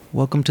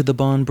Welcome to the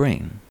Bond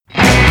Brain.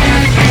 And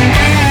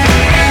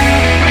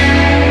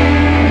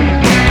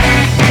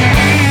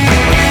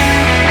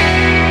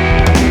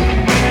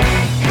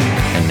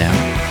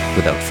now,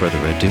 without further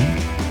ado,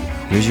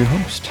 here's your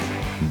host,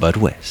 Bud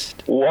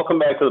West. Welcome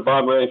back to the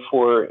Bond Brain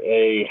for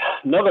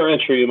another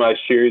entry in my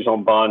series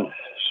on Bond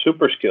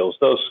super skills,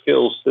 those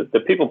skills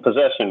that people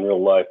possess in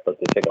real life, but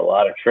they take a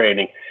lot of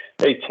training.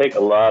 They take a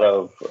lot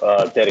of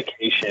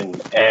dedication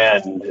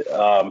and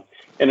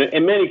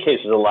in many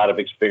cases, a lot of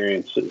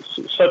experience.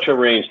 Such a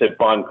range that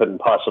Bond couldn't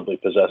possibly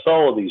possess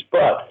all of these,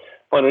 but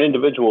on an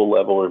individual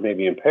level or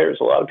maybe in pairs,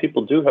 a lot of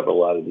people do have a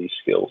lot of these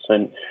skills.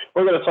 And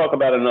we're going to talk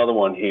about another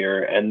one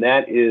here, and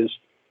that is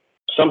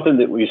something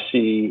that we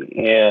see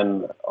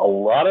in a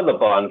lot of the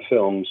Bond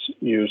films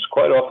used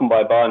quite often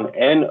by Bond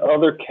and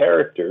other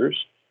characters,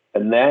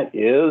 and that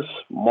is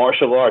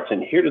martial arts.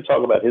 And here to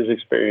talk about his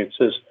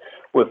experiences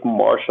with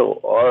martial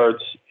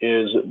arts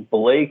is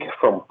Blake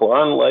from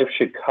Bond Life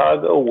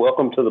Chicago.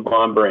 Welcome to the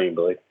Bond Brain,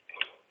 Blake.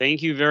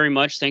 Thank you very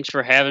much. Thanks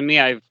for having me.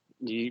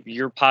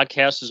 Your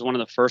podcast is one of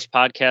the first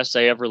podcasts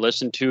I ever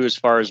listened to as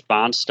far as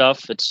Bond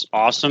stuff. It's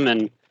awesome,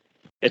 and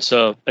it's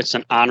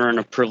an honor and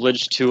a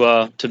privilege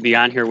to be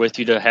on here with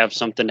you to have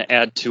something to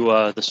add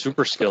to the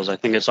super skills. I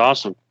think it's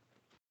awesome.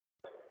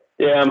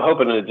 Yeah, I'm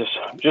hoping to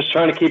just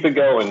trying to keep it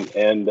going,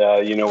 and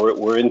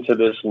we're into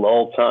this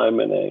lull time,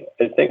 and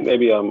I think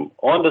maybe I'm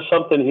onto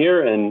something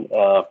here. And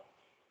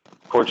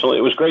fortunately,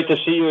 it was great to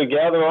see you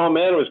gather. Oh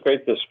man, it was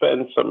great to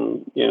spend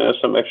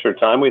some extra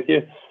time with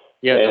you.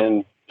 Yeah.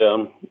 And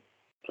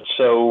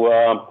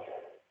so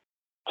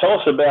tell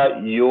us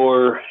about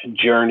your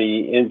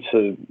journey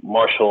into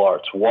martial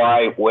arts.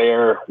 Why,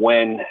 where,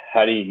 when,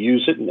 how do you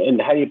use it, and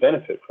how do you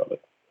benefit from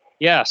it?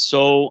 Yeah,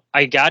 so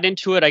I got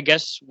into it, I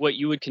guess, what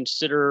you would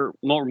consider,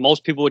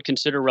 most people would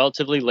consider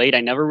relatively late.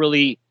 I never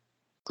really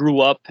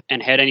grew up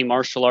and had any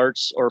martial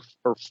arts or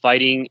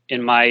fighting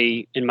in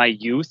my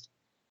youth.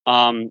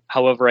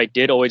 However, I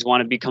did always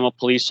want to become a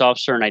police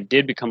officer, and I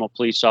did become a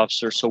police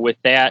officer. So with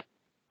that,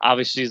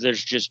 obviously,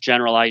 there's just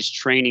generalized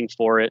training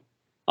for it.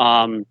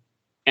 And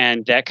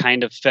that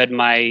kind of fed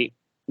my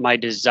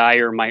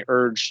desire, my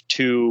urge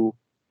to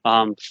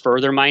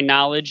further my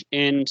knowledge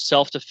in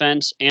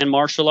self-defense and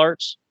martial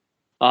arts.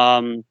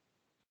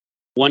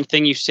 One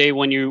thing you say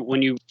when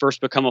you first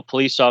become a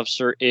police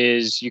officer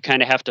is you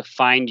kind of have to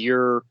find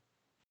your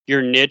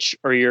niche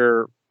or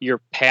your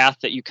path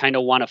that you kind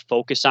of want to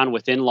focus on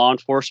within law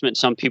enforcement.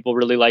 Some people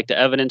really like the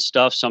evidence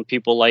stuff. Some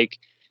people like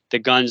the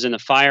guns and the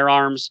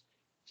firearms.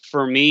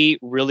 For me,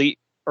 really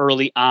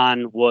early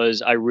on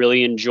I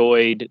really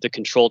enjoyed the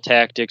control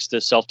tactics, the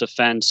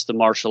self-defense, the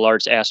martial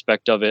arts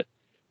aspect of it.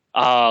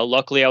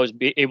 Luckily, I was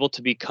able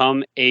to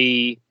become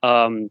a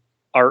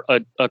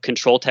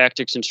control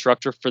tactics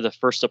instructor for the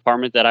first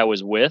department that I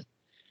was with,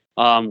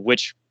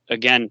 which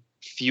again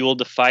fueled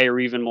the fire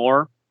even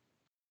more.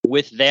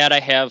 With that, I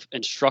have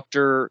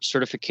instructor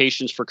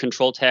certifications for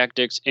control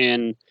tactics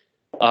in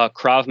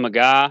Krav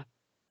Maga,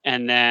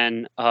 and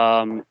then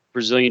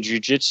Brazilian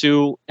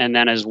Jiu-Jitsu, and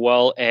then as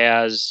well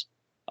as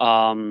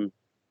baton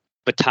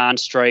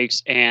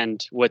strikes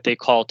and what they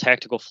call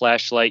tactical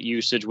flashlight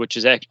usage, which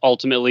is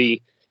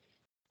ultimately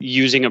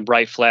using a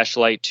bright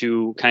flashlight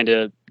to kind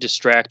of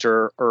distract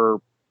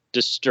or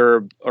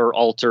disturb or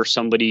alter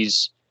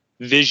somebody's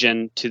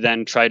vision to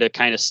then try to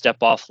kind of step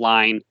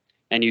offline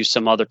and use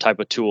some other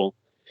type of tool.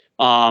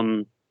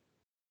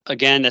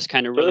 Again, that's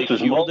kind of really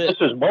fueled it.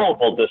 This is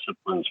multiple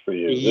disciplines for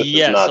you. This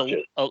yes, is not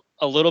just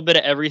a little bit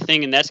of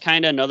everything. And that's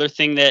kind of another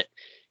thing that,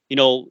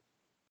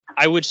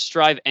 I would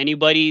strive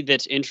anybody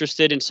that's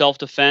interested in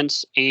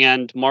self-defense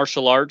and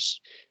martial arts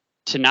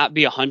to not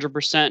be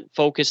 100%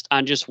 focused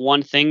on just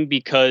one thing,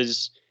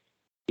 because,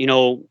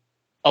 a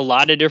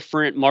lot of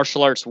different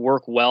martial arts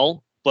work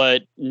well,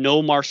 but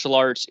no martial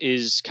arts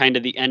is kind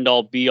of the end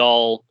all be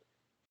all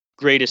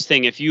greatest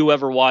thing. If you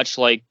ever watch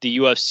like the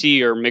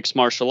UFC or mixed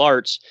martial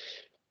arts,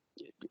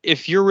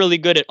 if you're really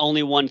good at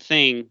only one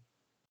thing,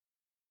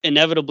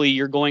 inevitably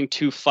you're going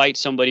to fight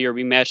somebody or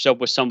be matched up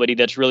with somebody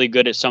that's really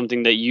good at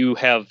something that you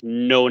have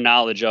no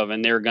knowledge of,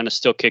 and they're going to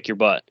still kick your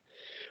butt.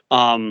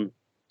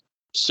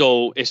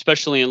 So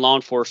especially in law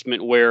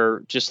enforcement, where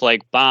just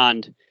like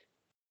Bond,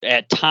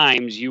 at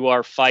times you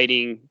are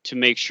fighting to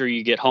make sure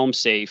you get home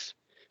safe.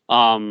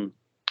 You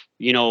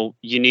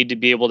need to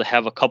be able to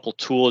have a couple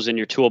tools in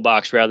your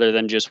toolbox rather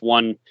than just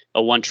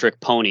a one-trick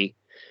pony.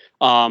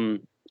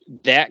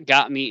 That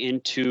got me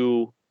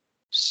into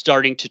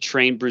starting to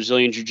train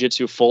Brazilian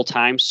Jiu-Jitsu full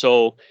time.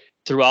 So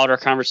throughout our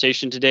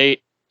conversation today,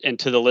 and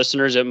to the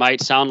listeners, it might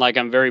sound like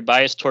I'm very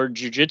biased toward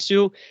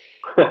Jiu-Jitsu.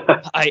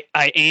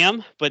 I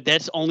am, but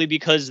that's only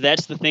because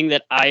that's the thing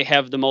that I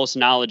have the most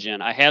knowledge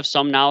in. I have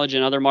some knowledge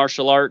in other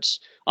martial arts,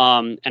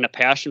 and a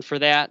passion for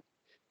that.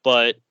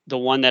 But the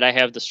one that I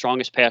have the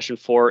strongest passion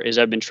for is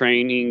I've been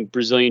training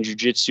Brazilian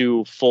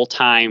Jiu-Jitsu full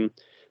time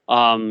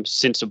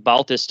since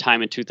about this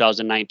time in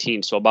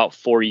 2019. So about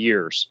 4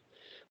 years.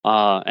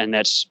 And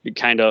that's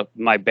kind of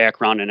my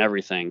background and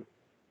everything.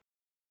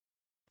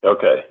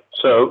 Okay.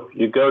 So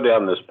you go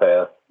down this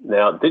path.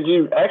 Now, did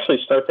you actually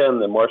start down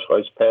the martial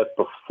arts path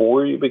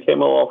before you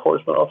became a law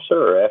enforcement officer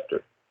or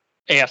after?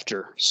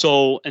 After.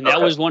 So, and that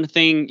Okay. was one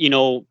thing,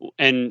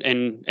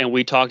 and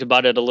we talked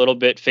about it a little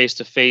bit face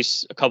to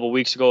face a couple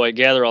weeks ago at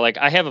Gather. Like,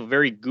 I have a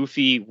very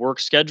goofy work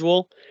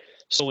schedule.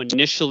 So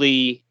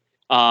initially,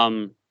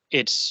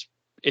 it's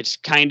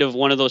kind of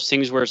one of those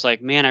things where it's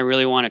like, man, I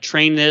really want to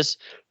train this,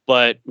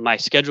 but my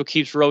schedule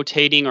keeps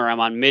rotating, or I'm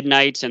on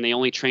midnights and they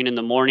only train in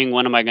the morning.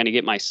 When am I going to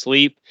get my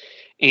sleep?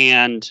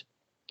 And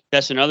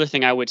that's another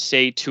thing I would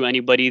say to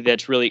anybody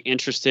that's really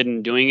interested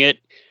in doing it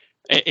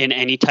in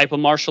any type of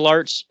martial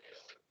arts.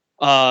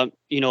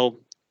 You know,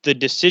 the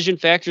decision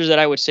factors that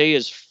I would say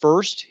is,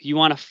 first, you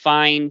want to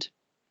find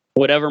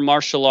whatever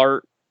martial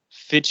art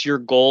fits your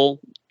goals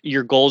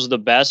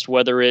the best,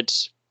 whether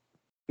it's,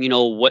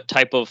 what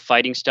type of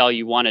fighting style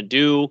you want to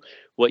do,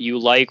 what you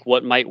like,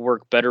 what might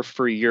work better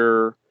for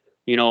your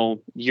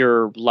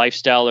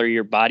lifestyle or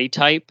your body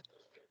type.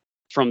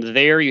 From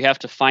there, you have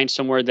to find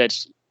somewhere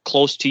that's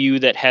close to you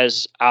that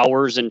has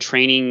hours and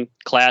training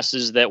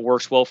classes that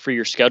works well for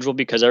your schedule,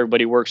 because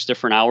everybody works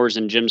different hours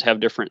and gyms have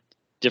different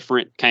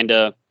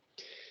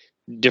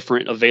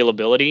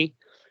availability.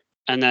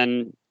 And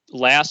then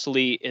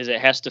lastly is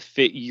it has to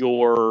fit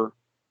your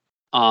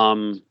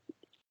I'm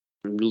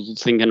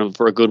thinking of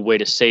for a good way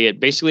to say it.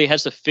 Basically, it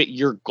has to fit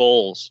your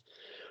goals.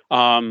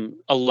 A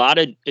lot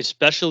of,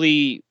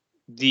 especially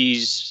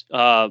these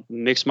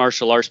mixed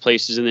martial arts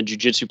places and the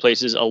jiu-jitsu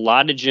places, a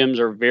lot of gyms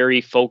are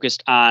very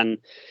focused on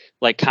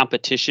like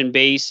competition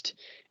based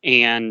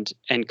and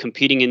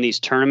competing in these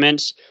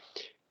tournaments.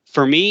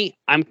 For me,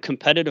 I'm a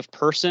competitive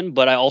person,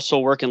 but I also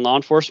work in law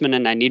enforcement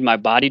and I need my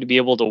body to be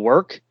able to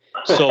work.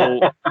 So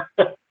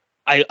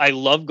I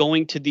love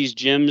going to these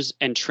gyms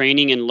and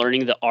training and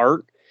learning the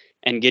art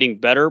and getting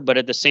better. But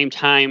at the same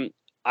time,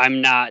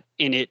 I'm not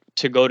in it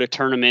to go to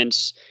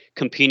tournaments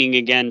competing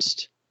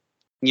against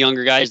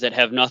younger guys that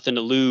have nothing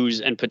to lose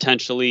and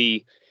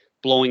potentially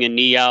blowing a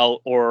knee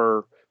out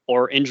or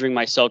injuring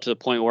myself to the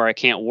point where I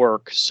can't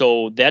work.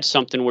 So that's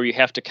something where you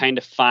have to kind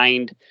of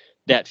find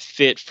that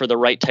fit for the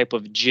right type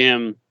of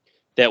gym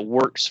that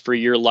works for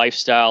your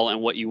lifestyle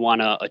and what you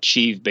want to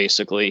achieve,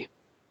 basically.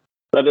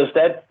 Now, does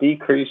that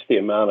decrease the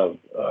amount of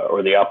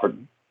or the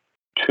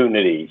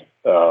opportunity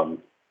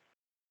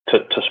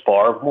to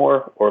spar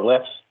more or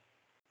less?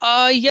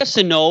 Yes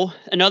and no.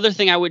 Another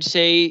thing I would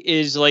say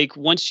is like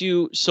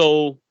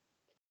so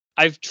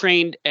I've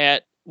trained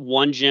at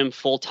one gym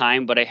full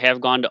time, but I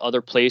have gone to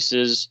other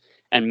places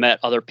and met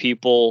other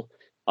people.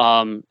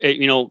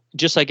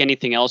 Just like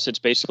anything else, it's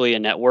basically a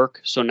network.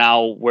 So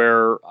now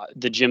where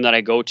the gym that I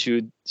go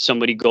to,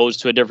 somebody goes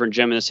to a different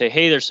gym and they say,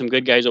 hey, there's some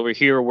good guys over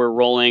here. We're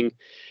rolling.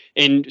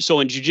 And so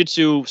in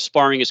jiu-jitsu,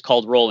 sparring is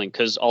called rolling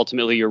because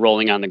ultimately you're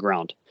rolling on the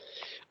ground.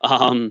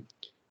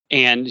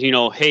 And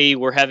hey,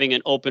 we're having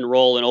an open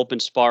roll, an open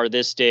spar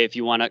this day. If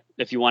you want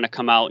to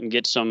come out and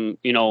get some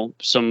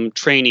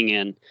training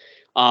in.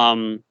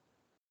 And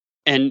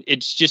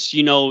it's just,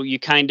 you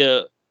kind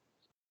of,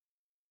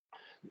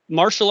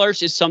 martial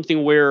arts is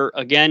something where,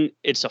 again,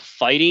 it's a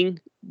fighting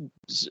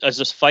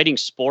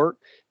sport,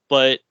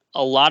 but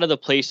a lot of the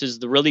places,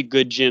 the really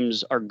good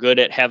gyms are good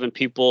at having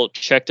people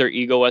check their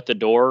ego at the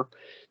door.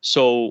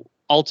 So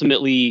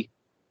ultimately,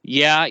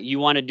 yeah, you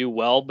want to do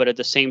well, but at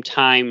the same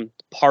time,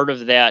 part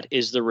of that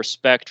is the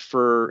respect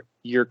for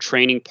your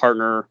training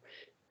partner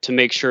to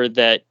make sure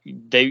that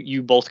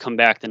you both come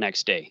back the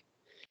next day,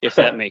 if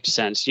that makes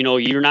sense.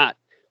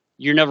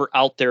 You're never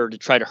out there to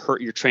try to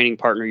hurt your training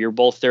partner. You're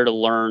both there to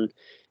learn.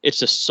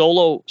 It's a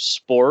solo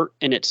sport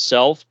in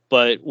itself,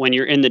 but when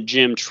you're in the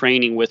gym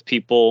training with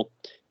people,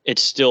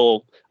 it's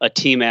still a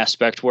team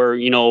aspect where,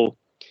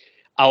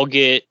 I'll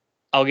get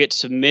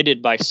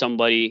submitted by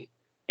somebody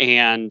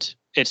and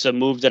it's a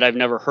move that I've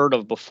never heard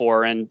of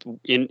before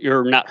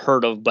you're not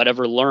heard of, but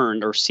ever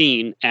learned or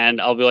seen.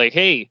 And I'll be like,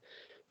 hey,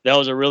 that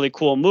was a really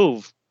cool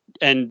move.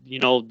 And,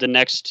 the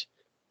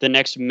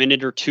next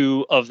minute or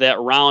two of that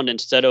round,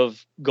 instead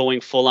of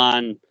going full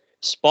on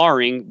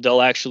sparring,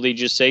 they'll actually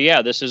just say,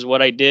 yeah, this is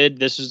what I did.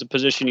 This is the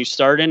position you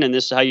start in, and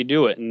this is how you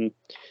do it. And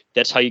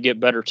that's how you get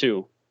better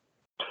too.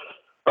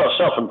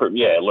 Oh,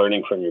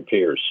 learning from your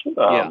peers.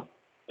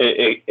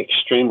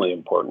 Extremely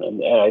important.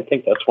 And I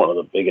think that's one of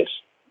the biggest,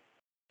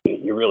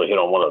 you really hit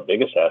on one of the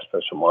biggest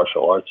aspects of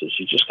martial arts is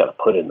you just got to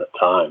put in the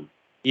time.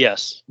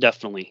 Yes,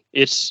 definitely.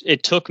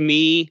 It took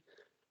me,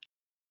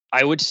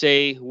 I would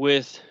say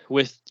with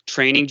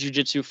training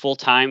jiu-jitsu full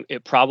time,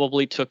 it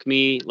probably took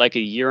me like a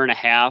year and a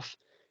half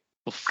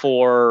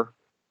before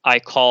I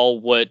call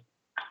what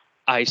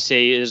I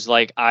say is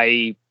like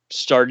I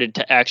started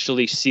to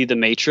actually see the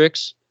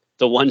matrix,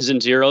 the ones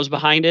and zeros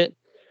behind it.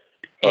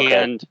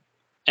 Okay.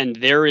 And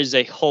there is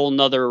a whole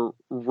nother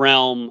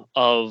realm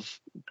of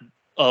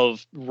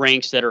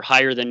ranks that are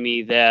higher than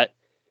me that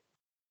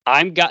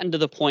I'm gotten to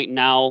the point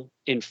now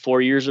in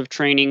 4 years of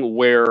training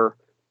where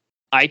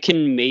I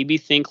can maybe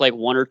think like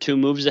one or two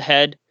moves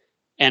ahead,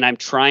 and I'm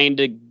trying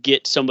to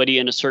get somebody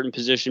in a certain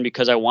position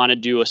because I want to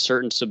do a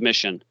certain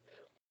submission.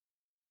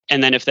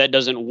 And then if that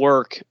doesn't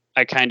work,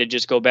 I kind of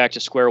just go back to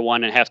square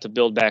one and have to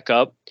build back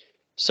up.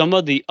 Some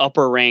of the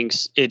upper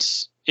ranks,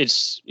 it's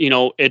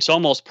it's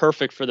almost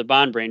perfect for the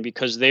Bond brain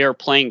because they are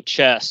playing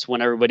chess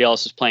when everybody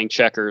else is playing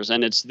checkers,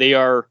 and they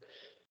are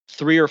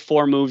 3 or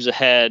 4 moves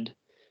ahead.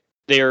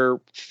 They're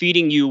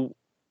feeding you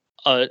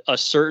a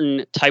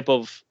certain type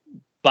of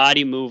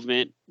body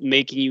movement,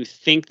 making you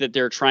think that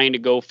they're trying to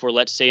go for,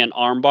 let's say, an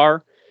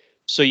armbar.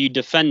 So you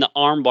defend the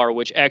armbar,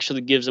 which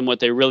actually gives them what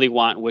they really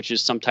want, which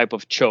is some type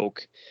of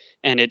choke.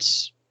 And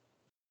it's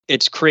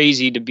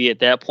crazy to be at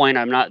that point.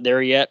 I'm not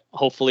there yet.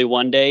 Hopefully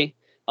one day.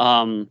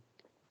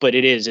 But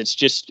it is. It's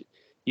just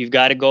you've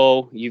got to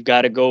go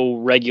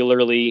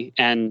regularly,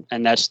 and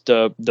that's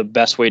the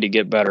best way to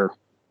get better.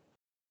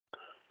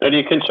 Now, do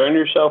you concern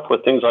yourself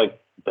with things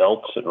like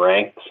belts and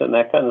ranks and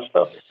that kind of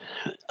stuff?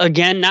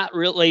 Again, not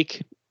real.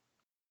 Like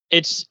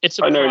it's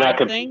a I know you're not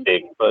thing,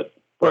 competing, but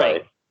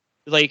right.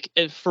 Like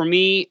for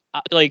me,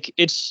 like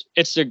it's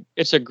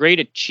a great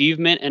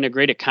achievement and a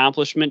great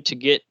accomplishment to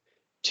get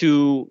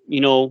to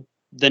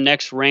the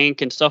next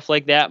rank and stuff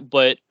like that.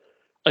 But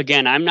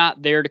again, I'm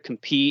not there to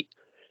compete,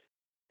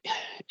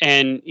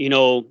 and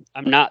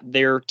I'm not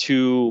there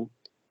to.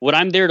 What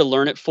I'm there to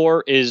learn it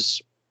for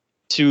is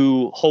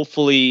to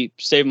hopefully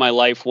save my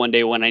life one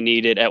day when I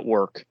need it at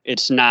work.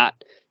 It's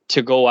not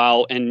to go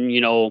out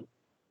and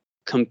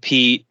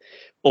compete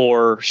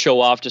or show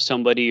off to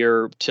somebody,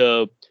 or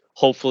to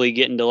hopefully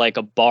get into like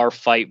a bar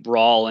fight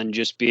brawl and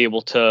just be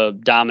able to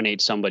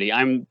dominate somebody.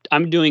 I'm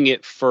doing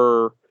it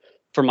for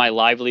my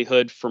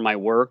livelihood, for my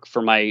work,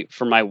 for my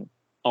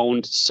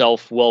own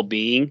self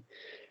well-being.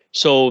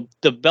 So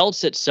the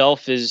belts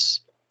itself is,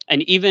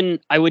 and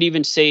even I would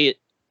even say,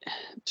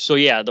 so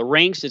yeah, the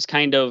ranks,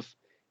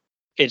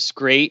 it's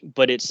great,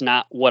 but it's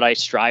not what I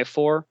strive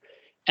for.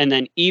 And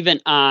then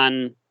even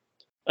on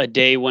a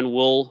day when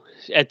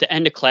at the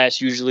end of class,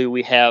 usually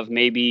we have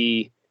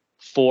maybe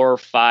 4 or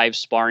 5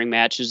 sparring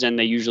matches, and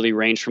they usually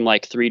range from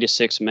like 3 to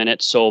 6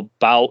 minutes. So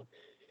about,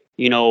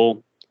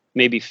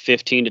 maybe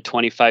 15 to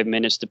 25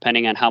 minutes,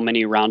 depending on how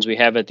many rounds we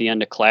have at the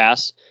end of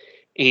class.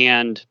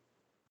 And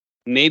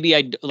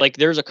maybe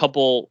there's a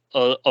couple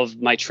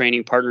of my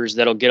training partners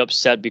that'll get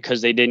upset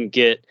because they didn't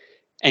get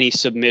any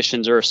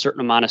submissions or a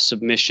certain amount of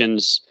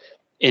submissions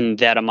in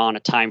that amount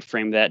of time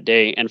frame that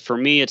day. And for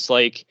me, it's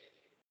like,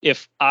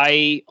 if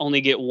I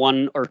only get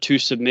 1 or 2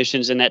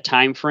 submissions in that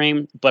time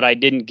frame, but I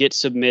didn't get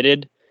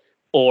submitted,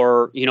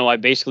 or I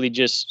basically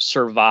just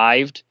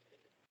survived,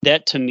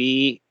 that to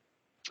me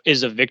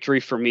is a victory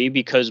for me,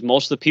 because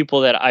most of the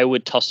people that I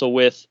would tussle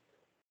with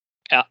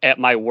at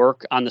my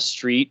work on the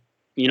street,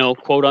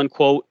 quote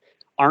unquote,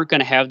 aren't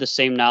going to have the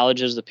same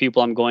knowledge as the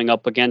people I'm going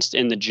up against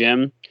in the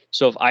gym.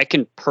 So if I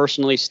can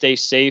personally stay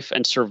safe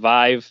and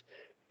survive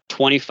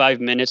 25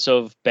 minutes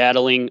of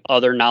battling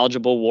other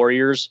knowledgeable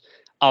warriors,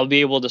 I'll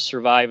be able to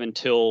survive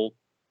until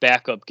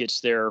backup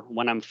gets there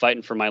when I'm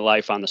fighting for my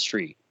life on the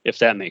street, if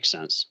that makes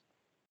sense.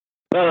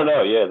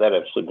 No. Yeah, that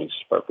absolutely makes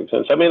perfect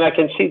sense. I mean, I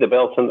can see the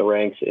belts and the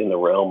ranks in the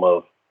realm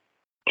of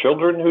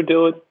children who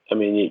do it. I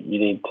mean, you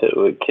need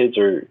to, kids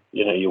are,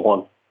 you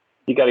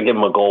got to give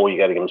them a goal. You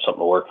got to give them something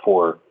to work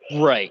for.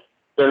 Right.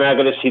 They're not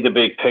going to see the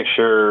big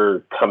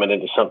picture coming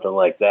into something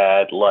like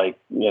that, like,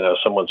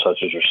 someone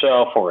such as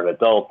yourself or an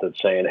adult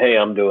that's saying, hey,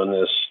 I'm doing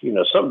this.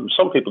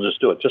 Some people just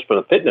do it just for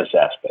the fitness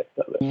aspect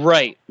of it.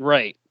 Right.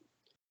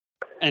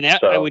 And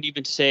that, I would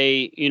even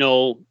say,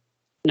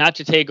 not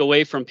to take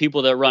away from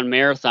people that run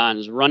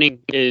marathons, running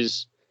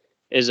is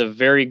a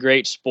very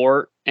great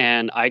sport,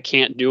 and I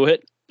can't do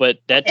it, but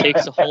that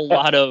takes a whole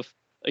lot of,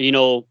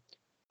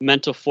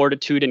 mental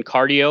fortitude and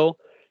cardio.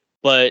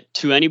 But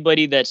to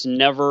anybody that's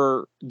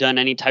never done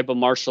any type of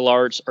martial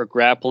arts or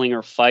grappling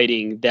or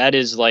fighting, that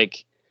is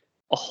like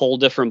a whole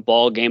different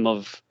ball game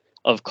of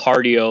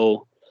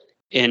cardio.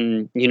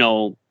 And,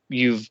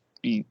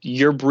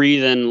 you're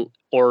breathing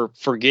or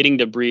forgetting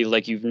to breathe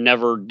like you've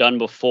never done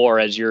before,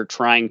 as you're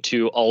trying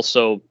to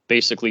also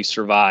basically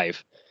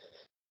survive.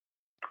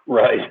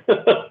 Right.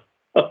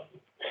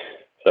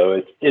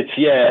 So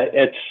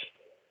it's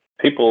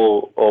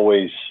people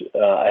always,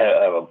 I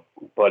have a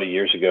buddy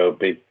years ago,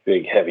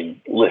 big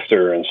heavy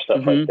lifter and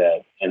stuff like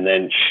that, and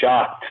then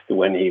shocked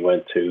when he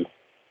went to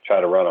try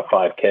to run a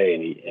 5K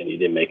and he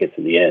didn't make it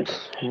to the end.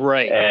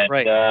 Right.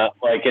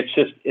 Like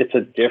it's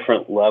a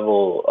different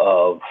level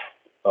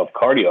of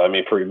cardio. I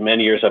mean, for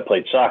many years I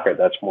played soccer.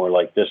 That's more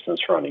like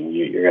distance running.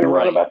 You're going to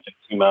run about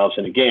 15 miles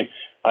in a game.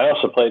 I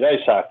also played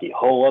ice hockey,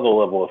 whole other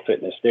level of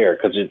fitness there,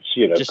 because it's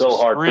just go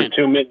hard for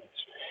 2 minutes.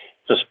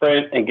 It's a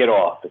sprint and get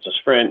off. It's a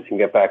sprint and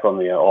get back on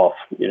the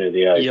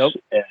the ice. Yep.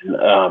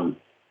 And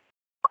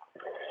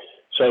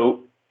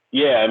so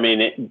yeah, I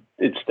mean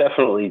it's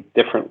definitely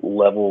different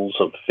levels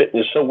of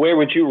fitness. So where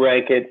would you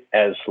rank it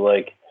as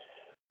like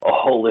a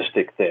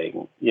holistic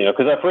thing?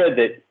 Because I've read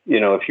that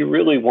if you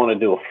really want to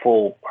do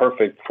a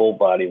perfect full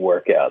body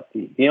workout,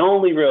 the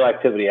only real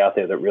activity out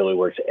there that really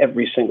works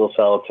every single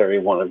solitary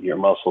one of your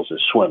muscles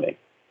is swimming.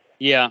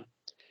 Yeah,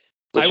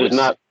 which is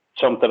not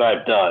something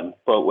I've done,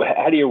 but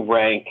how do you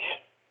rank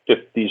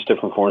these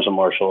different forms of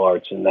martial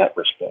arts in that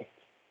respect?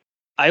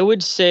 I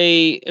would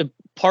say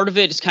part of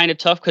it is kind of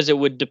tough because it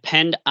would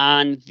depend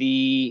on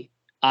the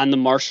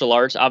martial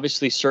arts.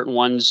 Obviously, certain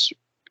ones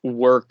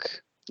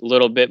work a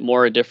little bit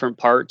more at different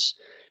parts.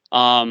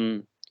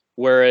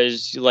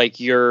 Whereas like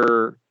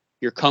your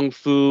kung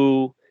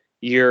fu,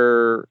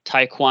 your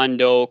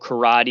taekwondo,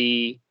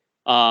 karate,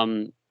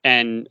 and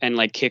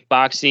like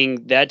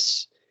kickboxing,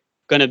 that's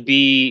gonna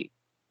be,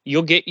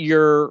 you'll get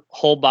your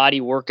whole body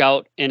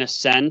workout in a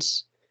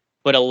sense,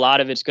 but a lot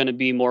of it's going to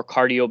be more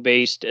cardio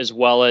based, as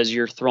well as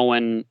you're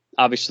throwing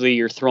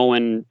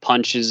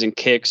punches and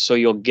kicks, so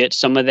you'll get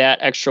some of that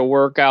extra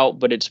workout,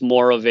 but it's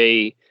more of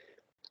a,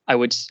 I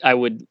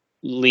would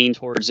lean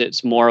towards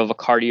it's more of a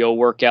cardio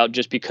workout,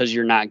 just because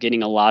you're not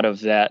getting a lot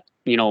of that,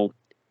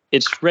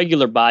 it's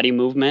regular body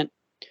movement.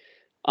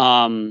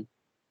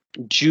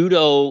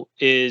 Judo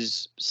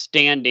is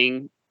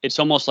standing. It's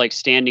almost like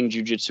standing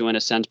jujitsu in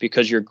a sense,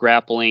 because you're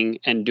grappling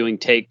and doing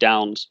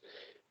takedowns.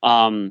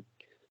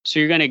 So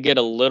you're going to get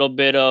a little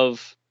bit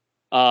of,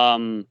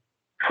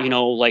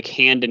 like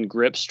hand and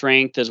grip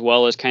strength, as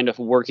well as kind of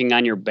working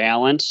on your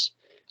balance.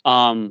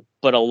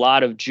 But a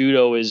lot of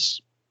judo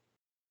is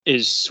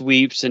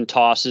sweeps and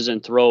tosses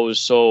and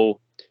throws. So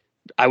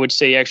I would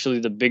say actually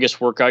the biggest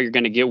workout you're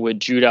going to get with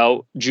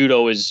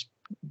judo is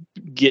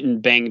getting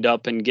banged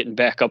up and getting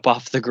back up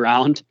off the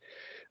ground.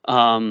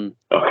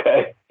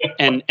 Okay.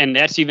 and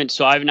that's even,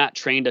 so I've not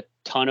trained a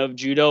ton of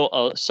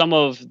judo. Some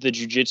of the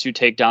jujitsu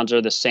takedowns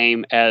are the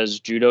same as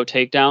judo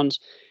takedowns,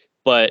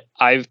 but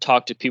I've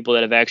talked to people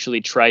that have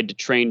actually tried to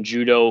train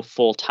judo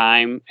full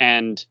time,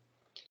 and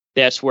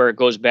that's where it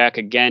goes back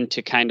again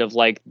to kind of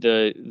like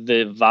the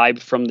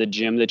vibe from the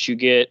gym that you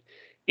get,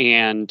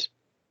 and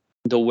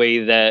the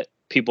way that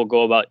people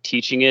go about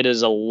teaching it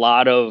is a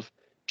lot of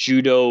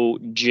judo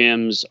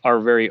gyms are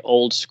very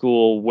old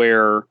school,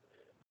 where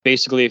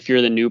basically if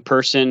you're the new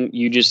person,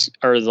 you just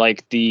are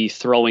like the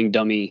throwing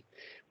dummy,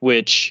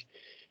 which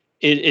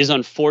it is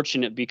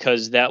unfortunate,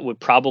 because that would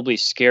probably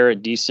scare a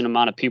decent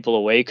amount of people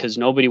away, because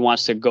nobody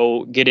wants to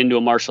go get into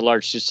a martial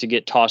arts just to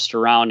get tossed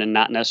around and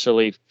not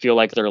necessarily feel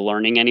like they're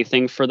learning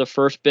anything for the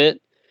first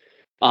bit.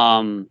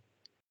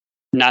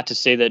 Not to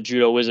say that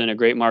judo isn't a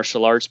great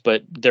martial arts,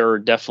 but there are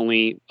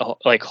definitely,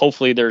 like,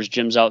 hopefully there's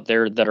gyms out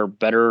there that are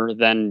better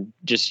than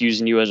just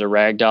using you as a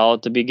rag doll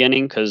at the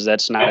beginning, because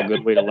that's not a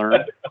good way to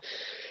learn.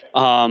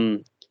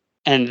 And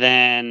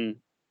then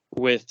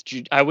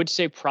I would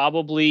say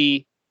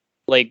probably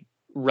like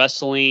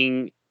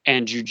wrestling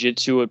and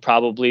jujitsu would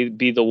probably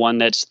be the one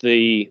that's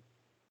the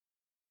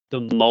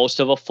most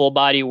of a full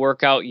body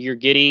workout. You're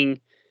getting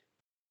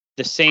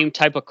the same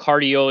type of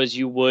cardio as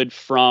you would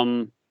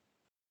from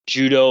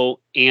judo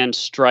and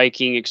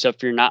striking,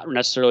 except you're not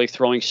necessarily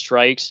throwing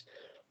strikes,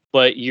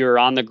 but you're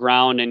on the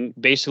ground, and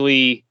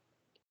basically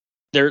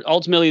there's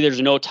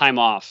no time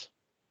off,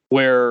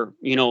 where,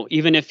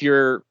 even if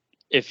you're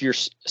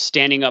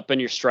standing up and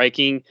you're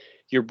striking,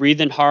 you're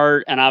breathing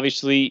hard, and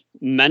obviously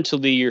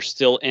mentally you're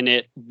still in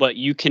it, but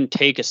you can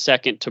take a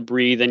second to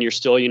breathe, and you're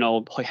still,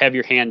 have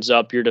your hands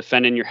up, you're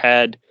defending your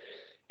head,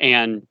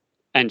 and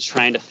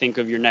trying to think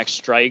of your next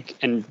strike,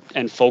 and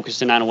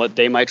focusing on what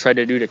they might try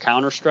to do to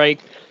counter strike.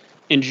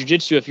 In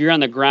jiu-jitsu, if you're on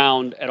the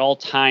ground at all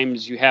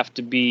times, you have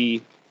to be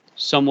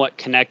somewhat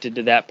connected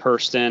to that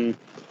person,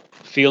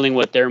 feeling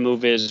what their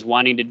move is,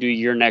 wanting to do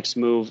your next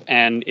move.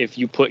 And if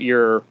you put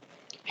your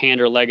hand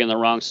or leg in the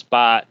wrong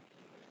spot,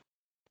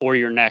 or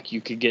your neck,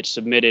 you could get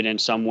submitted in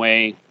some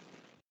way.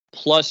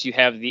 Plus, you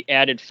have the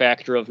added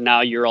factor of now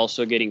you're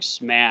also getting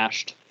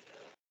smashed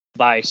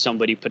by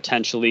somebody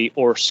potentially,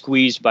 or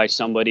squeezed by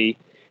somebody.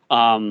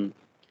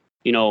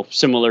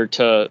 Similar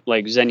to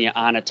like Xenia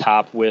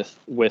Onatop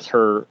with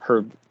her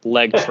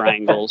leg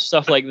triangles,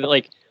 stuff like that.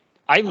 Like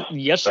I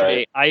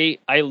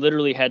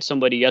literally had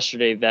somebody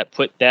yesterday that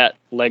put that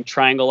leg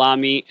triangle on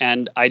me,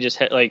 and I just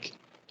had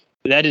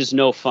that is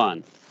no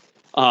fun.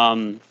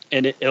 And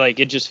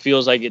it just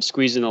feels like it's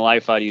squeezing the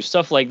life out of you.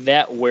 Stuff like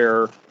that,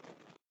 where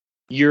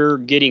you're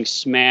getting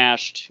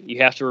smashed.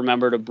 You have to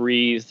remember to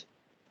breathe,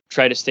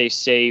 try to stay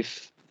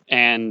safe,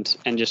 and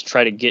just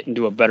try to get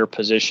into a better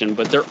position.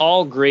 But they're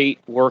all great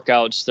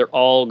workouts. They're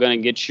all going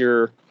to get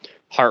your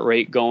heart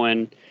rate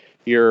going,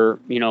 your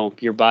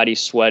body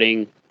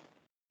sweating.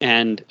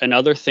 And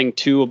another thing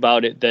too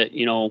about it that,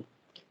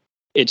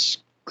 it's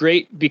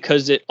great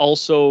because it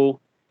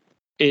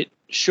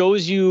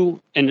shows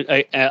you, and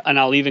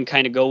I'll even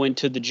kind of go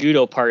into the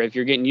judo part. If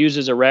you're getting used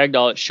as a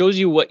ragdoll, it shows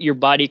you what your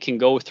body can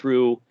go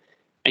through,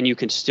 and you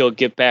can still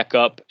get back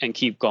up and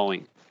keep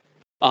going.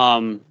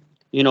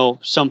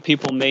 Some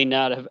people may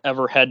not have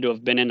ever had to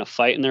have been in a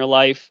fight in their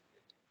life,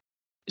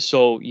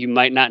 so you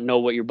might not know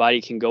what your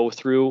body can go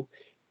through.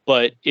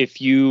 But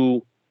if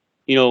you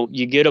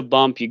get a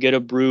bump, you get a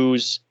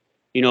bruise,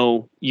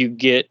 you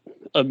get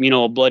a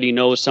bloody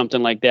nose,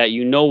 something like that,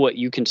 what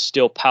you can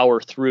still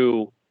power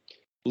through.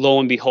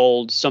 Lo and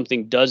behold,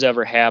 something does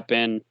ever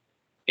happen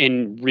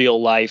in real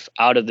life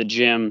out of the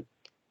gym.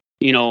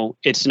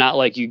 It's not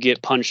like you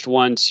get punched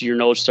once, your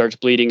nose starts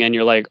bleeding, and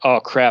you're like, oh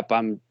crap,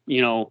 I'm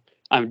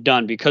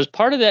done. Because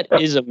part of that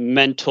is a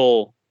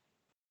mental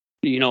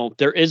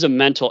there is a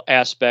mental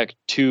aspect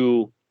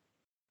to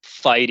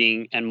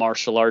fighting and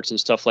martial arts and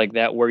stuff like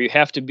that, where you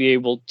have to be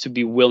able to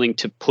be willing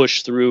to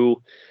push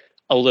through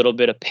a little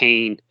bit of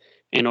pain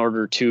in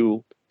order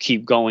to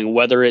keep going,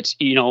 whether it's,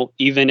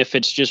 even if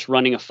it's just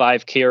running a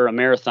 5K or a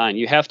marathon.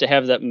 You have to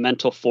have that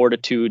mental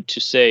fortitude to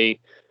say,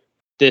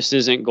 this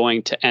isn't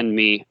going to end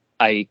me.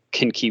 I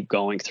can keep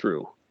going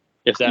through.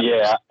 If that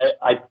makes sense.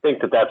 I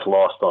think that's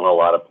lost on a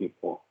lot of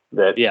people.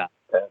 That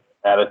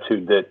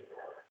attitude that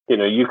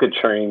you could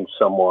train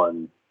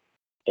someone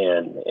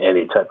in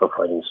any type of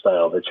fighting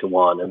style that you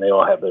want, and they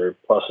all have their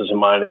pluses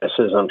and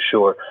minuses, I'm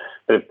sure.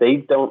 But if they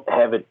don't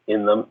have it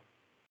in them,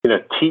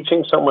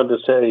 teaching someone to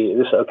say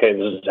this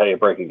is how you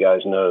break a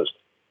guy's nose.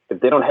 If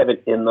they don't have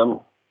it in them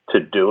to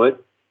do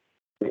it,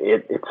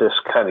 it's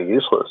just kind of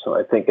useless. And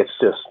I think it's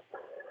just.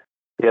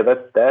 Yeah,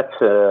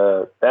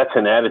 that's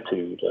an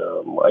attitude.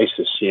 I used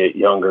to see it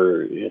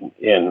younger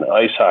in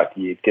ice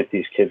hockey. You'd get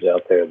these kids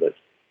out there that,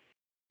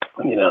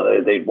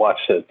 they'd watch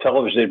the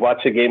television, they'd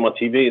watch the game on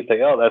TV and think,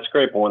 oh, that's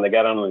great. But when they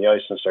got onto the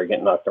ice and started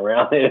getting knocked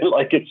around, they didn't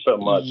like it so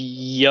much.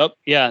 Yep.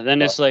 Yeah.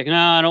 Then it's like, no,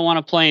 I don't want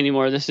to play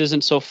anymore. This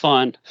isn't so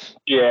fun.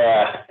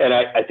 Yeah. And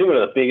I think one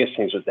of the biggest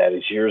things with that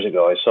is years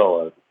ago, I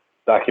saw a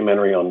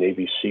documentary on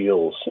Navy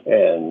SEALs,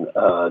 and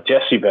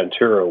Jesse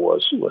Ventura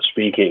was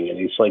speaking, and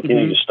he's like,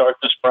 you start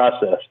this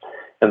process,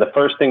 and the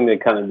first thing they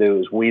kind of do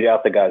is weed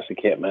out the guys that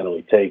can't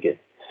mentally take it.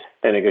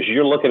 And he goes,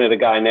 you're looking at a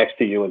guy next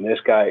to you, and this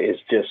guy is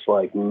just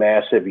like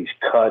massive. He's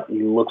cut.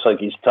 He looks like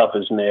he's tough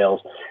as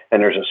nails,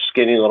 and there's a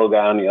skinny little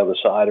guy on the other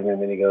side of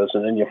him. And he goes,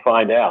 and then you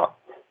find out,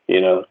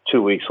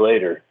 2 weeks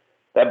later,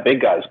 that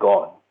big guy's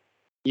gone.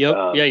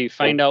 Yep. You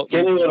find out.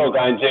 Skinny little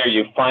guys there,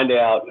 you find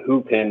out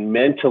who can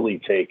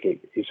mentally take it.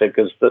 He said,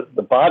 because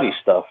the body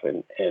stuff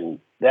and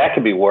that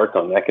can be worked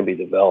on, that can be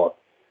developed.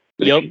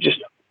 But if you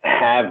just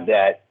have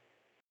that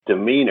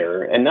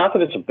demeanor, and not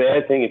that it's a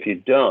bad thing if you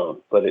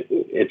don't, but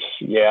it's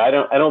I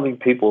don't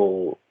think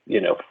people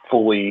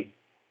fully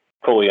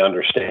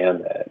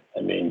understand that.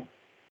 I mean,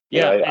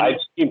 I've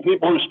seen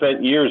people who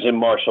spent years in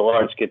martial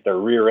arts get their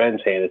rear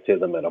ends handed to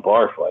them in a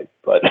bar fight,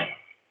 but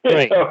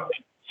right.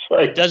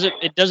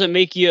 It doesn't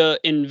make you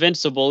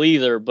invincible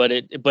either, but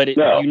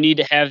you need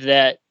to have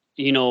that,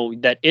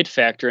 that it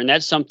factor. And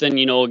that's something,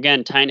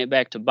 again, tying it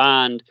back to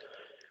Bond,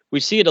 we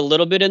see it a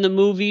little bit in the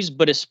movies,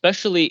 but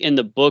especially in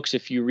the books.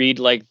 If you read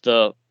like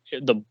the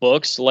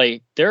books,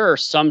 like there are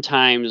some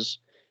times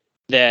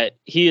that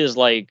he is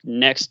like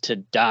next to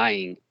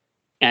dying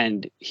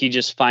and he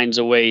just finds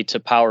a way to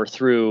power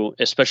through,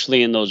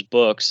 especially in those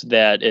books,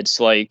 that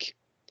it's like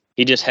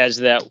he just has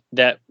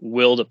that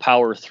will to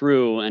power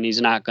through, and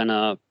he's not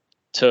gonna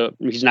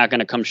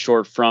come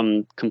short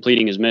from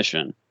completing his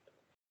mission.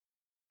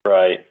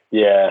 Right.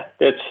 Yeah.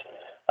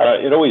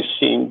 It always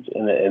seemed,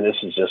 and this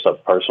is just a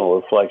personal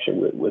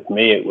reflection, with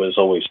me, it was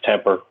always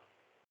temper.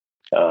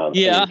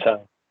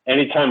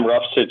 Anytime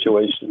rough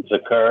situations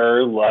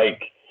occur,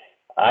 like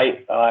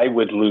I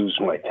would lose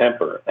my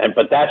temper,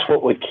 but that's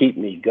what would keep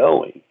me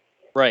going.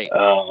 Right.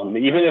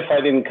 Even if I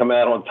didn't come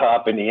out on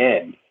top in the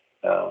end,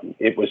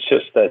 it was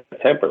just that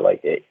temper.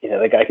 Like,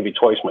 the guy could be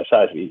twice my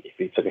size. If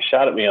he took a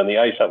shot at me on the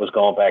ice, I was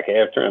going back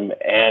after him.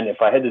 And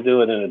if I had to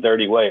do it in a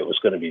dirty way, it was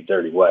going to be a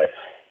dirty way.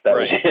 That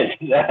was it.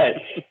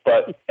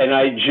 And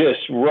I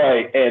just,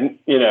 and,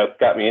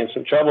 got me in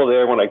some trouble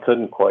there when I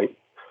couldn't quite,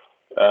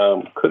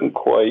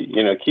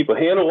 keep a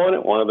handle on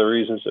it. One of the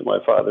reasons that my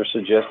father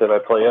suggested I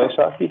play ice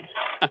hockey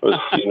was,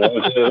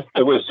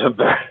 it was a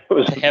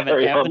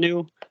very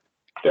avenue.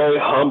 Very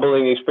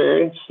humbling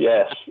experience,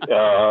 yes.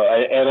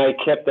 And I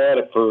kept at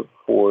it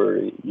for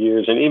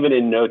years. And even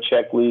in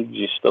no-check leagues,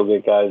 you still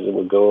get guys that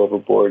would go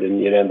overboard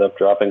and you'd end up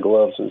dropping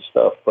gloves and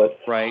stuff. But,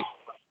 right.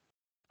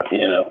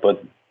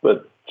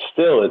 But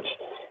still,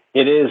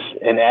 it is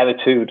an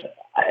attitude.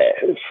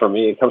 For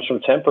me, it comes from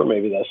temper.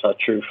 Maybe that's not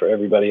true for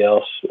everybody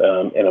else.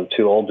 And I'm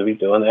too old to be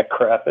doing that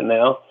crap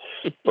now.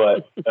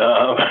 But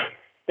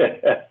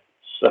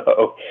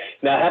so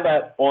now, how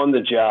about on the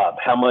job?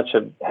 How much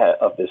of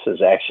this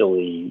has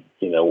actually,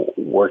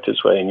 worked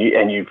its way,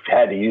 and you've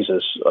had to use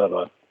this on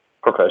a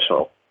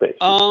professional basis?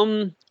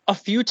 A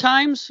few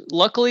times.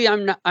 Luckily,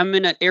 I'm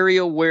in an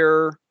area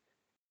where,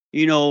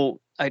 I'm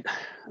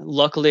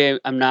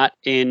not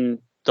in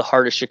the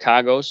heart of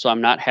Chicago, so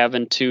I'm not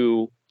having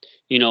to,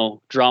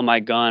 draw my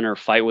gun or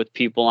fight with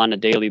people on a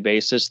daily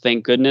basis.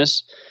 Thank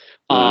goodness.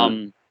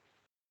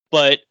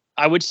 But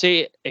I would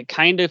say it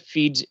kind of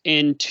feeds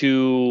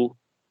into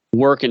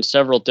work in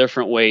several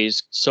different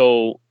ways.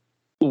 So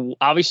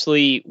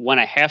obviously when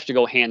I have to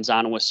go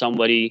hands-on with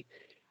somebody,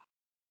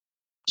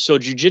 so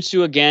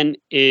jiu-jitsu again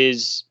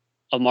is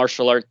a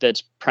martial art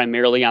that's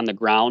primarily on the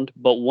ground,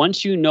 but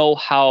once you know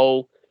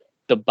how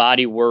the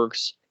body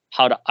works,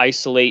 how to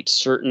isolate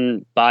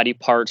certain body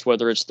parts,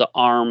 whether it's the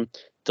arm,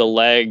 the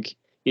leg,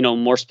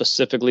 more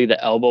specifically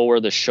the elbow or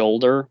the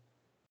shoulder,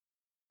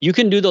 you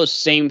can do those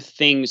same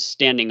things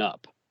standing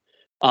up.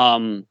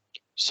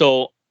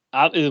 So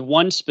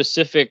one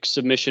specific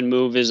submission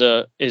move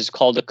is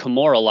called a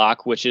Kimura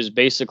lock, which is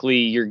basically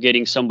you're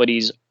getting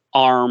somebody's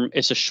arm.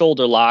 It's a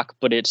shoulder lock,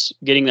 but it's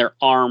getting their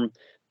arm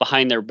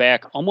behind their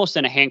back, almost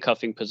in a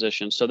handcuffing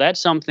position. So that's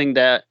something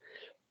that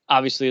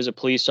obviously as a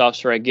police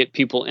officer, I get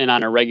people in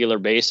on a regular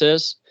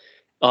basis,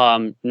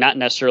 not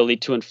necessarily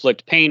to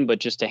inflict pain, but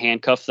just to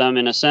handcuff them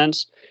in a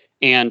sense.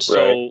 And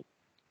so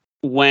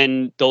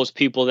when those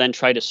people then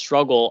try to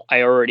struggle,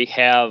 I already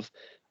have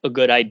a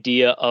good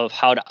idea of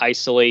how to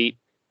isolate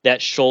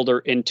that shoulder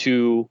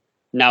into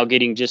now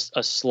getting just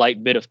a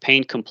slight bit of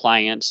pain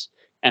compliance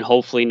and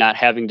hopefully not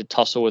having to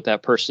tussle with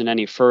that person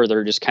any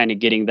further, just kind of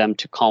getting them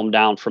to calm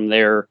down from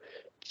there,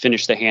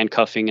 finish the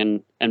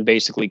handcuffing and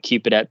basically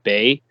keep it at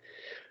bay.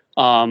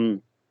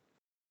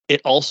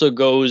 It also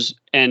goes,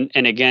 and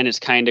again, it's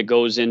kind of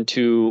goes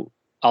into,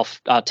 I'll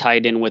tie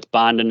it in with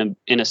Bond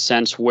in a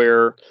sense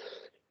where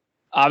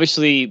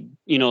obviously,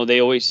 they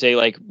always say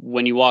like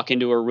when you walk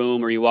into a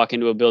room or you walk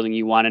into a building,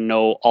 you want to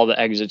know all the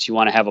exits, you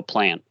want to have a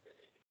plan.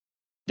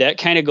 That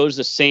kind of goes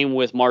the same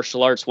with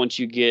martial arts once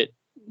you get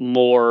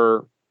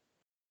more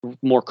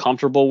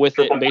comfortable with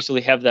it and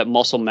basically have that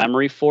muscle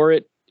memory for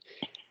it.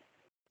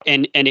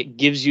 And it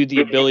gives you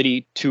the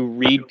ability to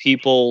read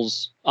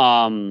people's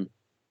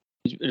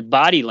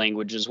body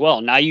language as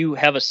well. Now you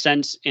have a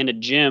sense in a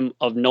gym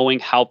of knowing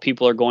how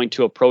people are going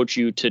to approach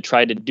you to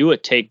try to do a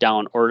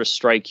takedown or to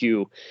strike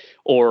you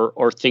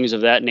or things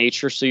of that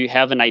nature. So you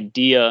have an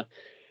idea.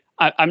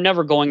 I'm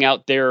never going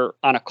out there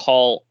on a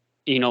call,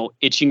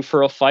 itching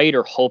for a fight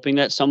or hoping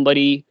that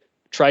somebody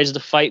tries to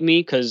fight me,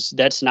 because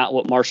that's not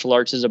what martial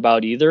arts is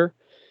about either.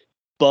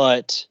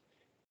 But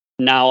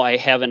now I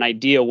have an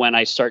idea when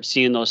I start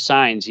seeing those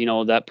signs,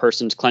 that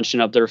person's clenching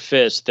up their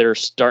fist, they're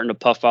starting to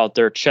puff out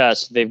their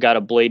chest, they've got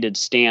a bladed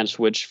stance,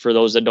 which for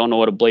those that don't know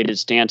what a bladed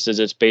stance is,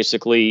 it's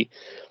basically,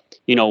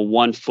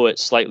 one foot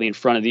slightly in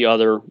front of the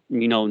other,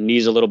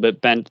 knees a little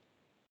bit bent,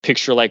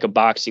 picture like a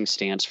boxing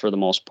stance for the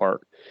most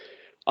part.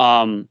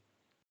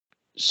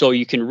 So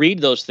you can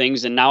read those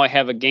things, and now I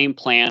have a game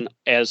plan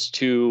as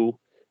to,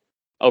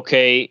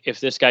 okay, if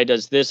this guy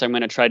does this, I'm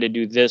going to try to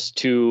do this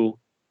to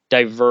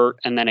divert,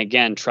 and then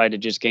again try to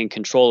just gain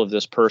control of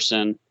this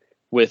person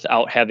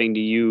without having to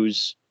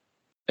use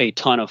a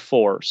ton of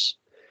force,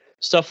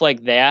 stuff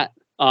like that.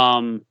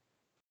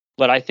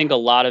 But I think a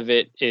lot of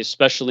it,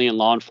 especially in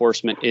law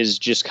enforcement, is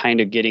just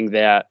kind of getting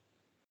that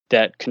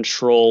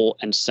control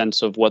and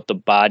sense of what the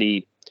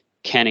body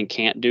can and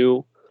can't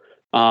do,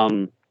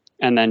 and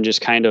then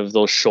just kind of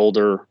those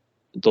shoulder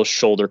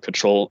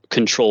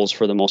controls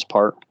for the most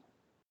part.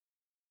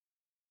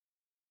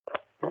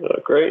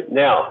 Great.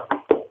 Now,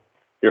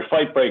 your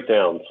fight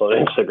breakdowns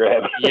on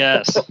Instagram.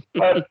 Yes.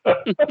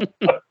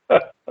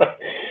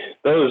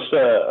 Those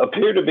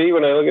appear to be,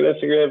 when I look at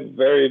Instagram,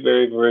 very,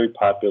 very, very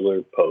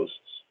popular posts.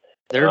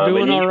 They're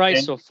doing all right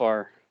so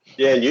far.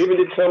 Yeah, you even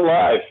did some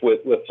live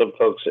with some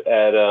folks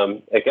at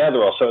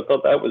Gatherall, so I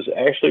thought that was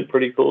actually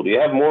pretty cool. Do you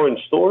have more in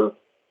store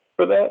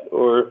for that,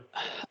 or?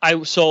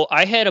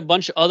 I had a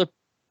bunch of other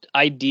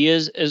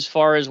ideas as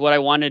far as what I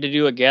wanted to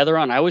do at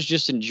Gatherall, and I was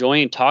just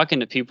enjoying talking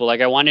to people.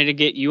 Like I wanted to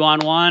get you on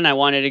one, I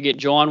wanted to get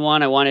Joe on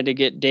one, I wanted to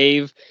get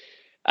Dave.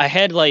 I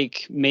had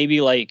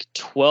maybe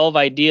 12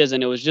 ideas,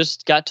 and it was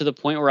just got to the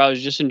point where I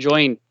was just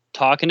enjoying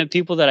talking to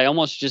people that I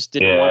almost just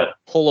didn't want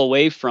to pull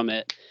away from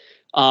it.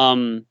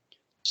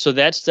 So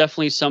that's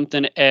definitely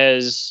something,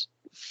 as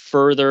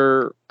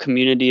further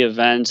community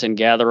events and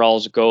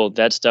Gatheralls go,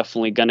 that's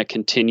definitely going to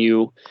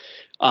continue.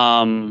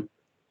 And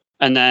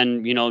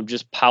then,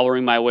 just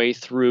powering my way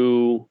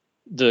through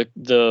the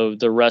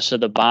rest of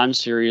the Bond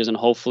series. And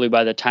hopefully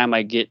by the time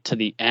I get to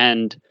the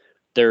end,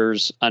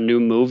 there's a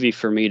new movie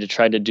for me to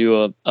try to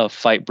do a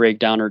fight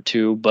breakdown or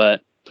two.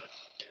 But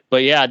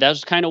yeah,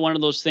 that's kind of one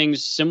of those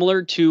things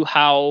similar to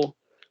how,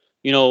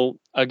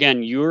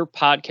 again, your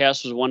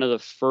podcast was one of the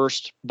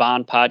first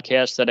Bond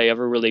podcasts that I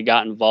ever really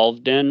got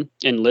involved in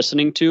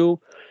listening to.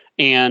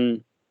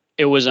 And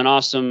it was an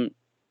awesome,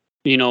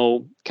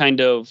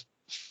 kind of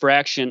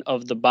fraction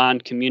of the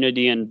Bond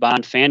community and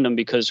Bond fandom,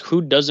 because who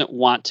doesn't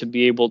want to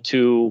be able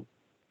to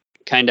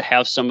kind of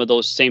have some of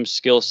those same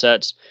skill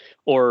sets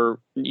or,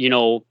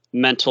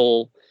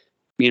 mental,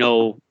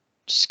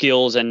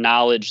 skills and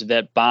knowledge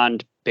that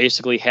Bond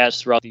basically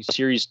has throughout these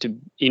series, to,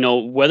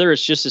 whether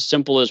it's just as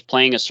simple as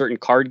playing a certain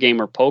card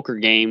game or poker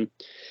game,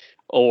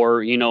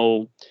 or,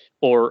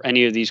 or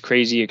any of these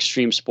crazy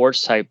extreme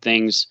sports type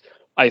things.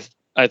 I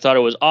thought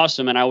it was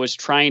awesome. And I was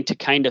trying to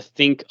kind of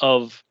think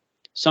of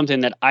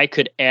something that I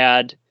could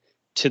add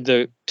to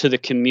the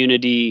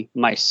community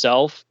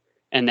myself.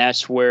 And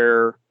that's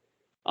where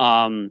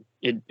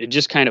it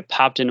just kind of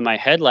popped into my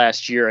head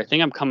last year. I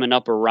think I'm coming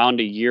up around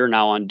a year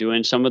now on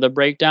doing some of the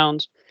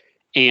breakdowns.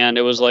 And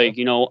it was like,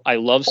 I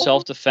love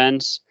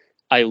self-defense.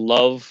 I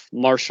love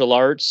martial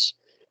arts.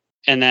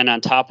 And then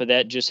on top of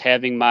that, just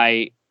having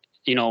my,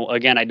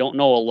 again, I don't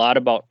know a lot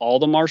about all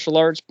the martial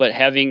arts, but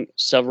having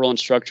several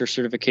instructor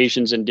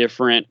certifications in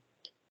different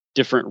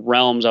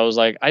realms, I was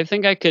like, I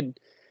think I could,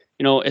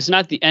 it's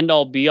not the end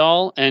all be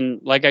all. And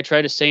like I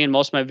try to say in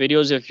most of my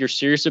videos, if you're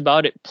serious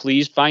about it,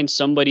 please find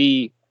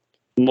somebody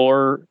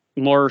more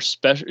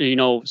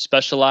special,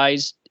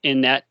 specialized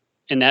in that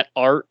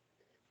art,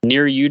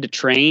 near you to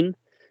train,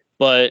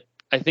 but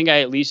I think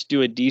I at least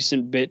do a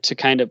decent bit to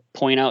kind of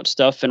point out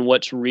stuff and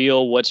what's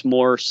real, what's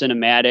more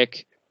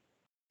cinematic.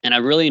 And I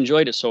really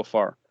enjoyed it so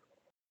far.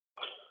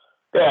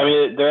 Yeah, I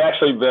mean, they're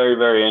actually very,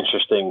 very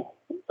interesting.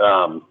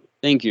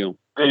 Thank you.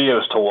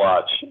 Videos to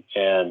watch,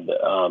 and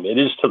it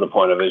is to the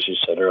point of, as you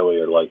said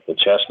earlier, like the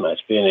chess match,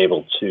 being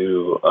able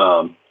to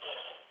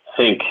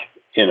think,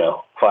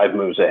 5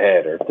 moves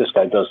ahead, or if this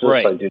guy does this,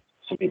 right. I do this.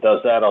 If he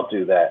does that, I'll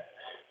do that.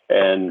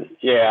 And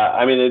yeah,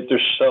 I mean,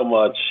 there's so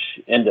much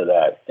into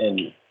that.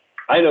 And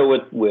I know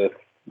with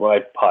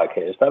my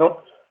podcast, I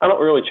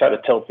don't really try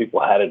to tell people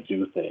how to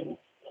do things.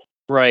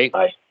 Right.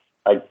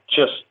 I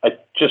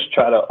just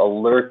try to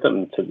alert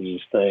them to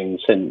these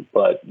things,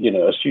 but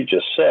as you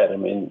just said, I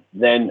mean,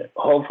 then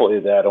hopefully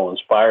that'll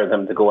inspire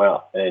them to go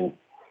out and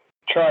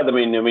try them.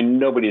 I mean,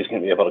 nobody's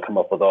going to be able to come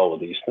up with all of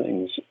these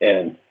things,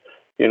 and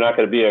you're not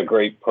going to be a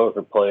great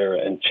poker player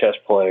and chess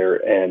player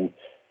and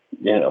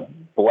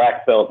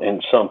black belt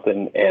in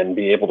something and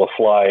be able to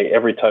fly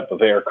every type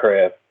of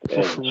aircraft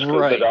and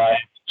scuba dive,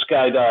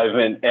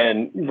 skydive,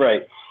 and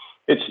right.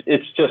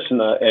 It's just in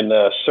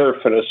a surf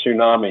and a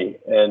tsunami,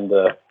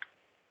 and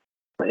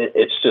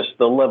it's just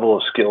the level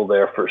of skill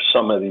there for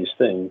some of these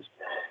things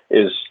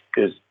is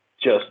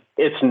just,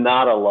 it's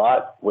not a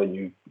lot when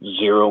you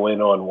zero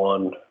in on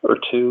 1 or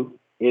 2.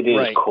 It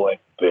is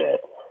quite a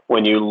bit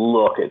when you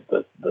look at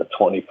the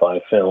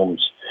 25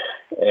 films.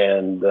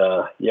 And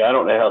I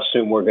don't know how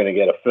soon we're going to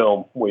get a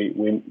film.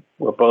 We're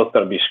both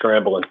going to be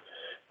scrambling.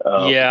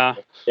 And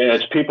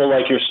it's people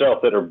like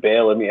yourself that are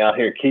bailing me out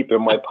here,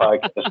 keeping my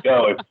podcast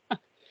going.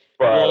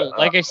 Well,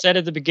 like I said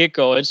at the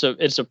get-go, it's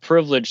a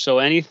privilege. So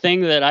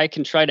anything that I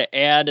can try to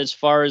add as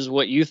far as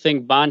what you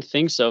think Bond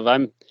thinks of,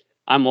 I'm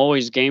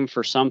always game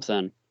for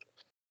something.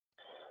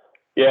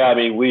 Yeah, I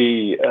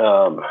mean,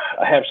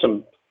 I have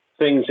some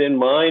things in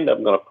mind.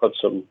 I'm going to put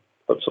some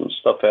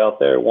stuff out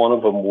there. One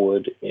of them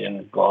would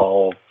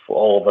involve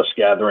all of us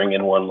gathering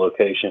in one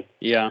location.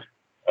 Yeah.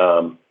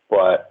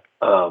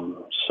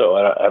 So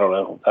I don't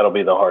know. That'll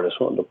be the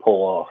hardest one to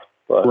pull off.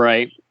 But,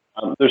 right.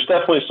 There's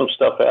definitely some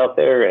stuff out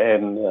there,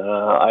 and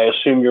I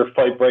assume your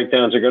fight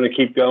breakdowns are going to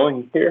keep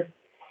going here?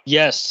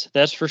 Yes,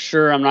 that's for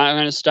sure. I'm not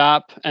going to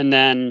stop. And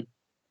then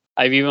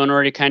I've even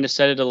already kind of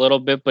said it a little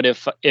bit, but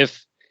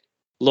if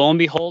lo and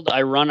behold,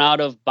 I run out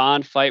of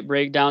Bond fight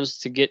breakdowns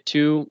to get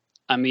to,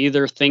 I'm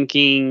either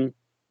thinking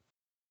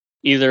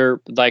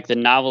either like the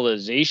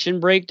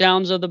novelization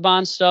breakdowns of the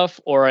Bond stuff,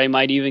 or I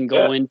might even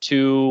go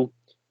into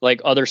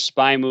like other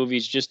spy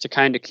movies just to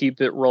kind of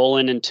keep it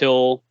rolling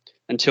until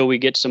we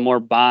get some more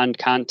Bond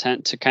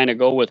content to kind of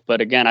go with.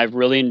 But again, I've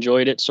really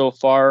enjoyed it so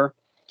far,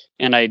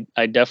 and I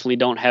definitely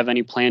don't have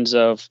any plans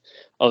of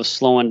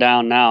slowing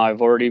down now.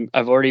 I've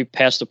already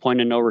passed the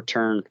point of no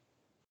return.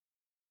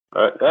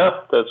 All right.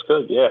 Yeah, that's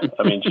good. Yeah.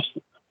 I mean,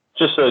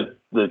 just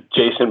the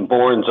Jason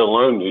Bournes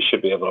alone, you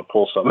should be able to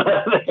pull some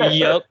out of there.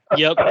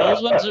 Yep.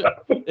 Those ones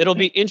it'll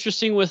be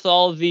interesting with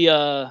all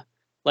the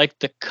like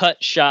the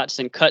cut shots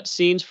and cut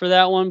scenes for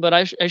that one, but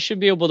I should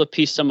be able to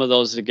piece some of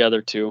those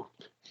together too.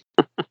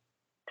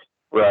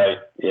 Right.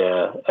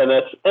 Yeah. And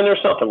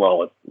there's nothing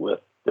wrong with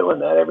doing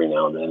that every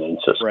now and then, and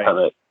just kind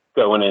of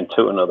going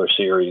into another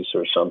series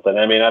or something.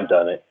 I mean, I've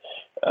done it.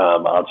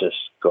 I'll just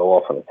go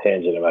off on a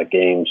tangent about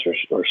games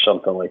or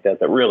something like that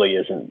really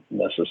isn't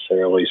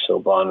necessarily so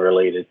Bond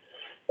related.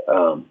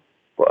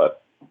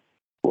 But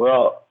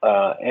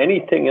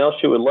anything else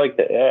you would like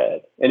to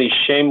add? Any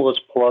shameless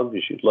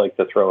plugs you'd like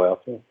to throw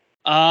out there?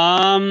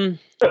 I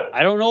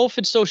don't know if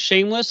it's so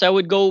shameless. I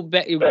would go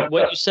back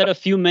what you said a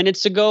few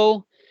minutes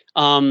ago.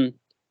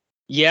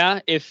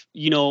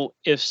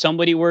 If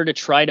somebody were to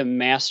try to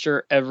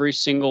master every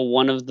single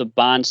one of the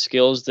Bond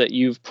skills that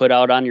you've put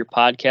out on your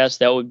podcast,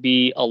 that would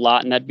be a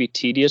lot and that'd be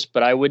tedious.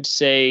 But I would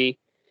say,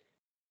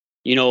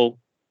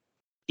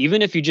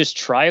 even if you just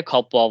try a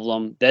couple of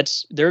them,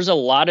 there's a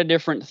lot of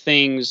different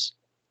things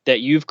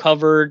that you've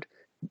covered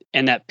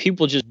and that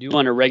people just do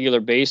on a regular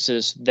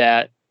basis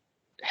that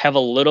have a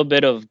little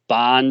bit of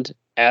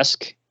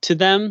Bond-esque to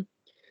them.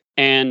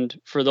 And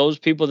for those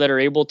people that are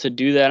able to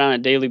do that on a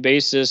daily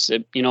basis,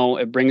 it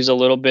brings a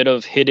little bit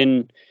of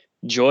hidden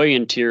joy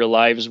into your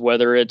lives,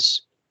 whether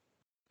it's,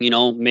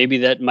 maybe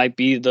that might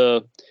be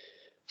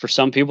for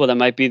some people, that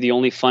might be the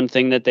only fun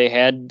thing that they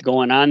had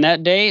going on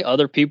that day.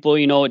 Other people,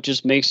 it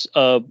just makes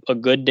a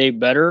good day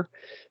better.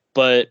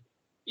 But,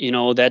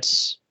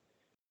 that's,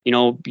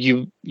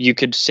 you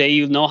could say,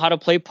 you know how to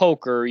play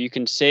poker. You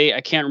can say,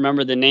 I can't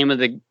remember the name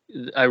of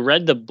I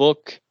read the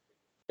book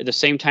at the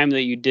same time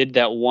that you did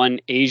that one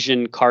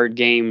Asian card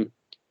game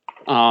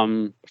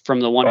from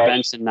the one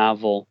Benson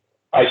novel.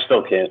 I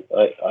still can't.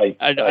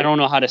 I don't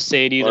know how to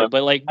say it either,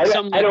 but like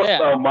something like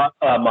that.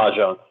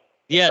 Mahjong.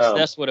 Yes,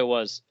 that's what it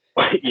was.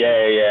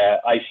 Yeah.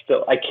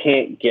 I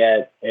can't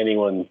get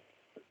anyone.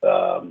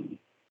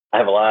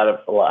 I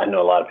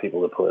know a lot of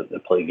people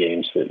that play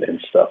games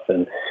and stuff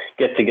and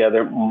get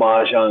together.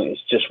 Mahjong is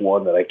just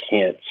one that I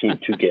can't seem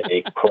to get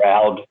a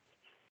crowd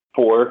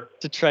for.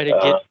 To try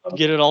to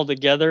get it all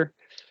together.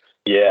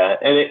 Yeah,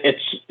 and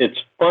it's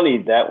funny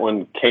that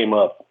one came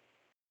up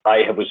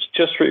I was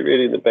just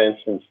rereading the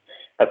Bensons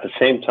at the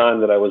same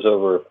time that I was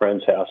over at a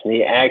friend's house, and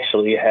he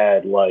actually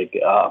had like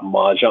a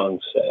mahjong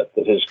set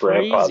that his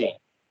grandfather.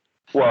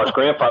 Well, his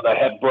grandfather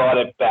had brought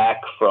it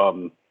back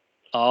from.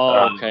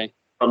 Oh, okay.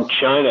 From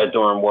China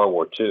during World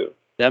War II.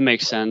 That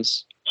makes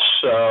sense.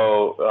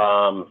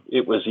 So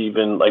it was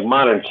even like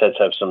modern sets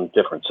have some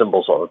different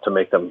symbols on it to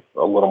make them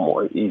a little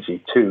more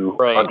easy to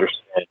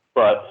understand.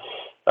 But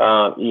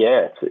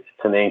yeah, it's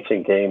an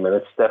ancient game, and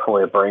it's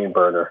definitely a brain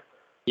burner.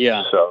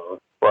 Yeah. So,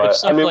 but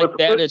stuff like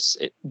that,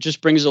 it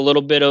just brings a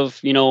little bit of,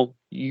 you know,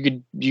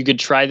 you could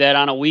try that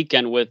on a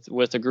weekend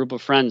with a group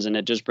of friends, and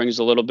it just brings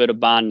a little bit of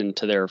bond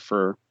into there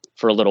for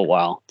a little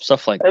while.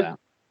 Stuff like that.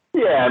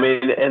 Yeah, I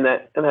mean, and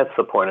that's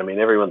the point. I mean,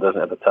 everyone doesn't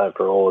have the time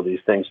for all of these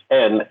things.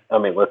 And I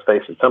mean, let's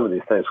face it, some of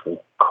these things can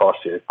cost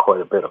you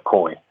quite a bit of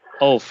coin.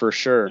 Oh, for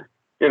sure.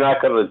 You're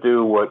not going to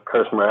do what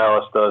Chris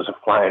Morales does and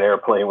fly an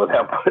airplane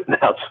without putting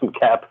out some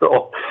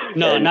capital.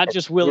 No, not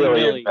just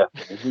willy-nilly.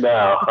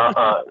 No,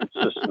 it's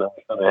just not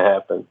going to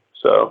happen.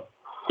 So,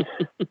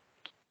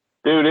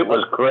 dude, it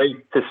was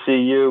great to see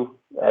you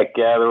at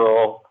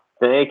Gatherall.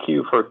 Thank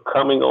you for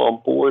coming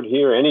on board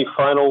here. Any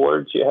final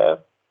words you have?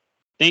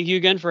 Thank you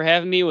again for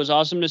having me. It was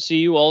awesome to see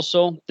you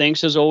also.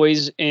 Thanks as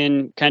always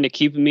in kind of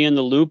keeping me in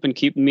the loop and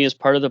keeping me as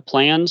part of the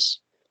plans.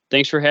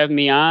 Thanks for having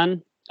me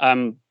on.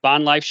 I'm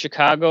Bond Life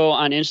Chicago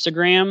on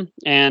Instagram.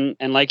 And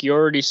like you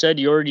already said,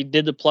 you already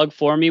did the plug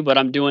for me, but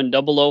I'm doing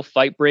 00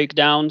 fight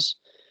breakdowns.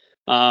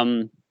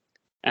 And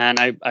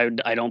I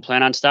don't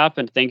plan on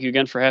stopping. Thank you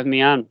again for having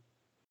me on.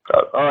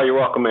 Oh, you're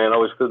welcome, man.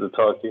 Always good to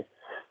talk to you.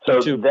 So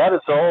that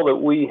is all that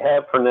we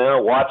have for now.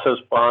 Watch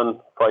those Bond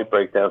fight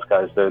breakdowns,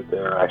 guys.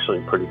 They're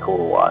actually pretty cool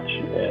to watch.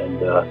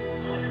 And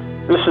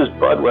this is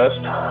Bud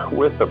West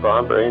with the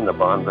Bond Brain. The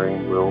Bond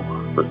Brain will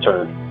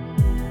return.